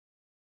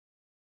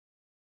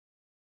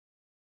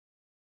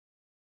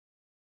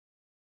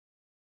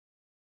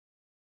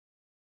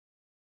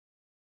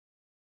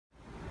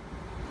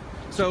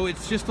So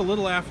it's just a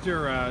little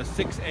after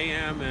 6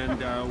 a.m.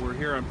 and we're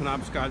here on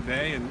Penobscot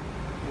Bay. And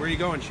where are you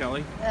going,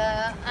 Chellie?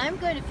 I'm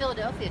going to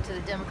Philadelphia to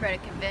the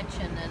Democratic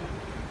Convention, and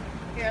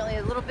apparently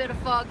a little bit of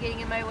fog getting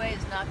in my way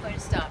is not going to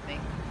stop me.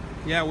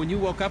 Yeah, when you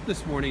woke up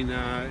this morning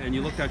and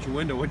you looked out your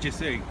window, what'd you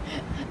see?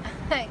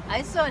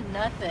 I saw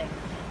nothing,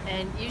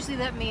 and usually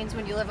that means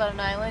when you live on an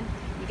island,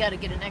 you got to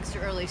get an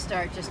extra early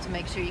start just to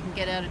make sure you can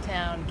get out of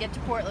town, get to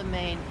Portland,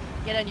 Maine,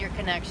 get on your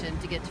connection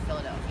to get to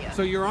Philadelphia.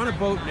 So you're on a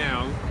boat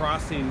now,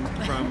 crossing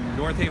from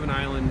North Haven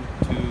Island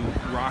to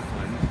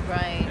Rockland.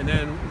 Right. And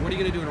then what are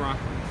you going to do in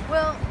Rockland?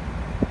 Well,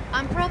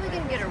 I'm probably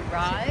going to get a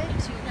ride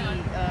to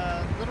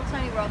the little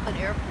tiny Rockland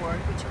Airport,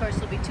 which of course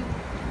will be too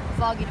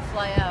foggy to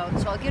fly out.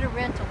 So I'll get a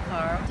rental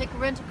car. I'll take a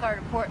rental car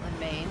to Portland,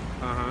 Maine,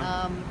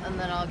 and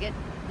then I'll get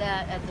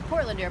that at the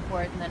Portland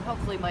Airport, and then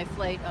hopefully my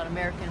flight on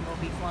American will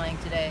be flying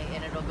today,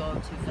 and it'll go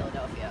to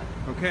Philadelphia.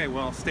 Okay,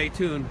 well, stay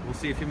tuned. We'll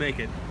see if you make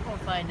it. We'll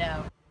find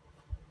out.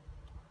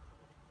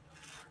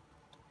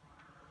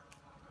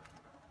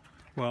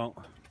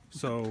 Well,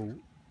 so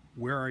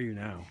where are you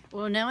now?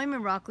 Well, now I'm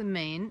in Rockland,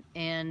 Maine,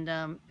 and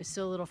it's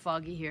still a little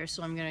foggy here,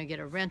 so I'm going to get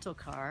a rental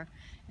car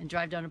and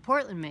drive down to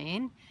Portland,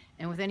 Maine,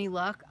 and with any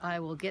luck, I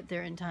will get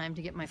there in time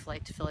to get my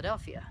flight to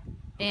Philadelphia.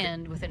 Okay.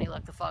 And with any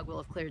luck, the fog will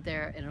have cleared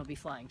there, and it'll be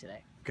flying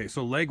today. Okay,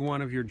 so leg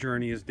one of your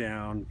journey is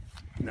down.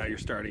 Now you're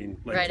starting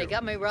leg right, two. I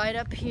got my ride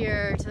up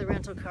here to the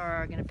rental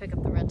car. I'm going to pick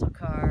up the rental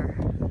car,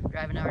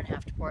 drive an hour and a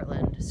half to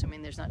Portland,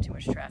 assuming there's not too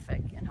much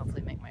traffic, and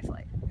hopefully make my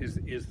flight. Is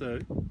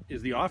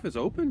the office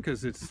open?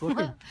 Because it's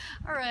looking...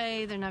 All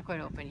right, they're not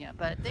quite open yet,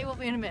 but they will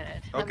be in a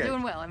minute. Okay. I'm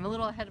doing well. I'm a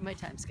little ahead of my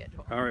time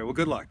schedule. All right, well,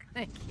 good luck.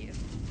 Thank you.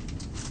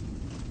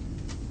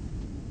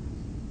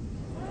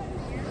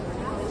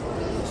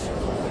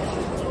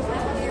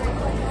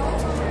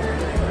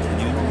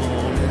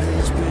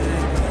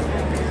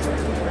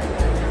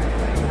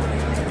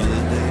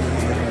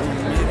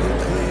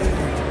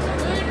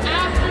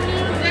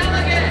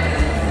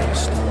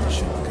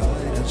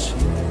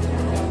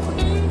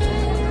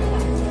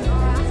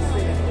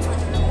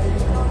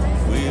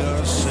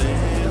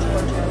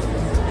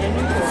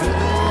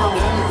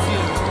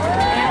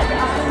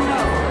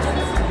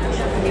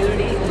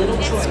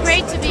 It's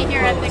great to be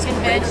here at the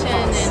convention,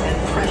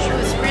 and it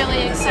was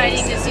really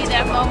exciting to see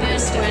that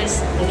moment when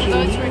the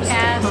votes were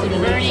cast and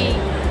Bernie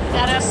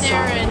got up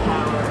there and,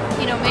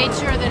 you know, made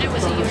sure that it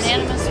was a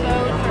unanimous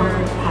vote for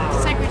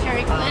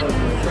Secretary Clinton.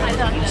 I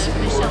thought that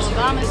Michelle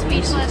Obama's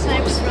speech last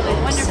night was really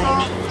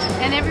wonderful,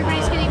 and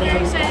everybody's getting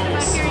very excited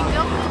about hearing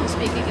Bill Clinton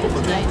speak again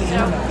tonight.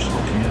 So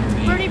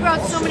Bernie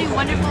brought so many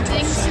wonderful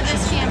things to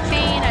this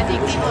campaign. I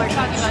think people are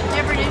talking about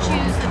different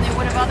issues than they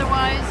would have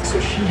otherwise,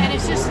 and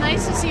it's just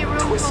nice to see a room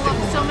full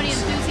of so many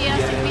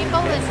enthusiastic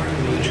people and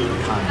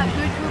a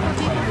good group of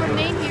people from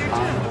Maine here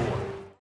too.